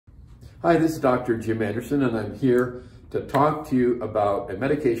Hi, this is Dr. Jim Anderson, and I'm here to talk to you about a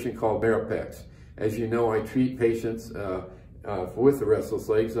medication called Mirapex. As you know, I treat patients with the restless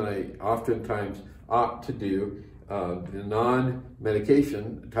legs, and I oftentimes opt to do the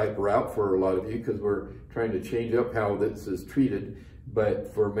non-medication type route for a lot of you because we're trying to change up how this is treated.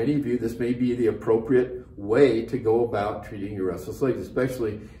 But for many of you, this may be the appropriate way to go about treating your restless legs,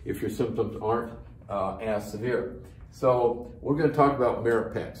 especially if your symptoms aren't as severe. So we're going to talk about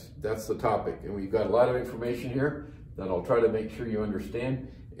Mirapex. That's the topic. And we've got a lot of information here that I'll try to make sure you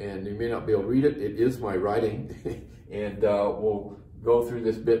understand. And you may not be able to read it. It is my writing. And we'll go through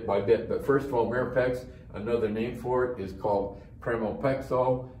this bit by bit. But first of all, Mirapex, another name for it is called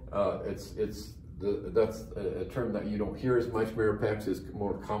pramipexole. That's a term that you don't hear as much. Mirapex is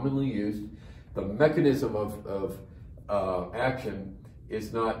more commonly used. The mechanism of action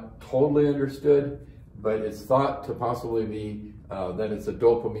is not totally understood, but it's thought to possibly be that it's a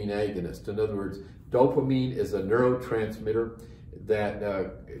dopamine agonist. In other words, dopamine is a neurotransmitter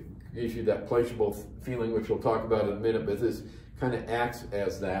that gives you that pleasurable feeling, which we'll talk about in a minute, but this kind of acts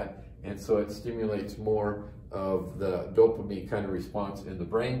as that, and so it stimulates more of the dopamine kind of response in the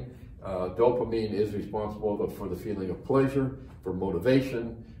brain. Dopamine is responsible for the feeling of pleasure, for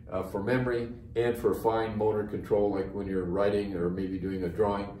motivation, for memory, and for fine motor control, like when you're writing or maybe doing a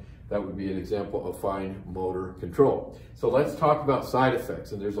drawing. That would be an example of fine motor control. So let's talk about side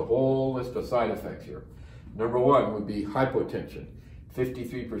effects, and there's a whole list of side effects here. Number one would be hypotension.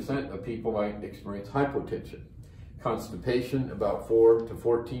 53% of people might experience hypotension. Constipation, about 4 to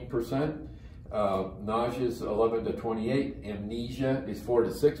 14%. Nausea is 11 to 28. Amnesia is 4 to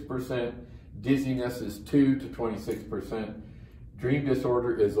 6%. Dizziness is 2 to 26%. Dream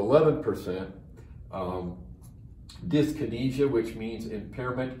disorder is 11%. Dyskinesia, which means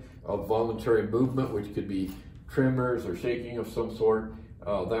impairment of voluntary movement, which could be tremors or shaking of some sort,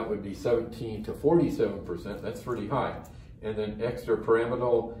 that would be 17 to 47%. That's pretty high. And then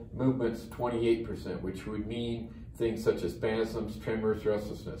extrapyramidal movements, 28%, which would mean things such as spasms, tremors,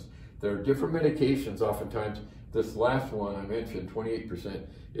 restlessness. There are different medications. Oftentimes, this last one I mentioned, 28%,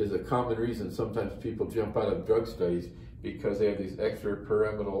 is a common reason sometimes people jump out of drug studies because they have these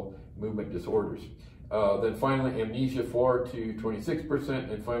extrapyramidal movement disorders. Then finally, amnesia, 4 to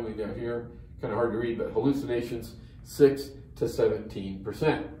 26%, and finally down here, kind of hard to read, but hallucinations, 6 to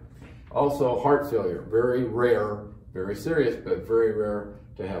 17%. Also, heart failure, very rare, very serious, but very rare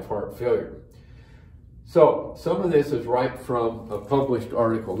to have heart failure. So, some of this is right from a published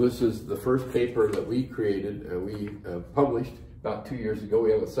article. This is the first paper that we created, we published about 2 years ago.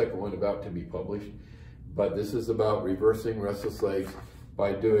 We have a second one about to be published, but this is about reversing restless legs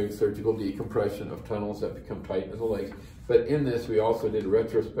by doing surgical decompression of tunnels that become tight in the legs. But in this, we also did a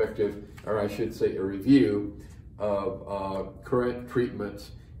retrospective, or I should say a review of current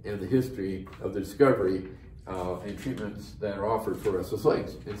treatments and the history of the discovery and treatments that are offered for restless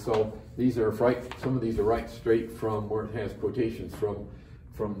legs. And so these are some of these are right straight from where it has quotations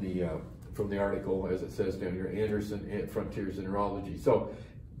from the article, as it says down here, Anderson and Frontiers in Neurology. So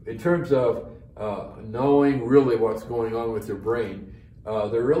in terms of knowing really what's going on with your brain,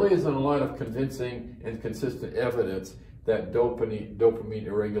 there really isn't a lot of convincing and consistent evidence that dopamine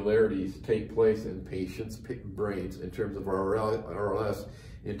irregularities take place in patients' brains in terms of RLS,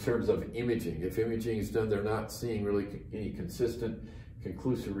 in terms of imaging. If imaging is done, they're not seeing really any consistent,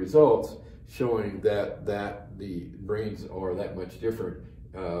 conclusive results showing that the brains are that much different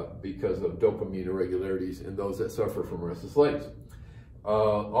because of dopamine irregularities in those that suffer from restless legs.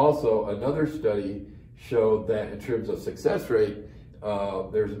 Also, another study showed that in terms of success rate,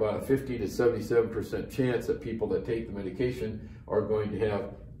 there's about a 50 to 77% chance that people that take the medication are going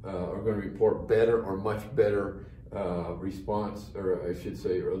to report better or much better response, or I should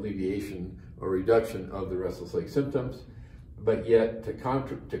say, or alleviation or reduction of the restless leg symptoms. But yet, to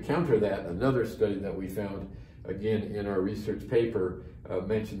counter that, another study that we found, again in our research paper,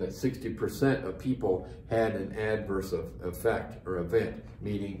 mentioned that 60% of people had an adverse effect or event,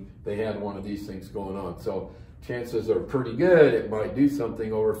 meaning they had one of these things going on. So chances are pretty good it might do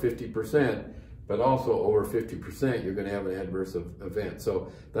something over 50%, but also over 50% you're going to have an adverse event.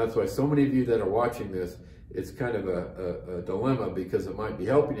 So that's why so many of you that are watching this, it's kind of a dilemma, because it might be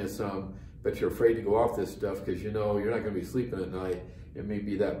helping you some, but you're afraid to go off this stuff because you know you're not going to be sleeping at night. It may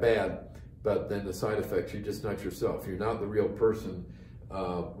be that bad, but then the side effects, you're just not yourself. You're not the real person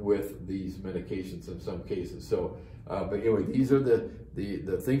with these medications in some cases. So, but anyway, these are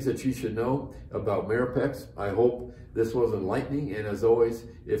the things that you should know about Mirapex. I hope this was enlightening, and as always,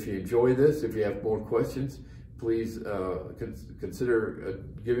 if you enjoy this, if you have more questions, please consider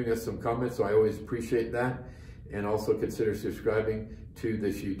giving us some comments. So I always appreciate that. And also consider subscribing to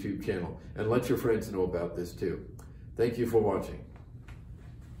this YouTube channel. And let your friends know about this too. Thank you for watching.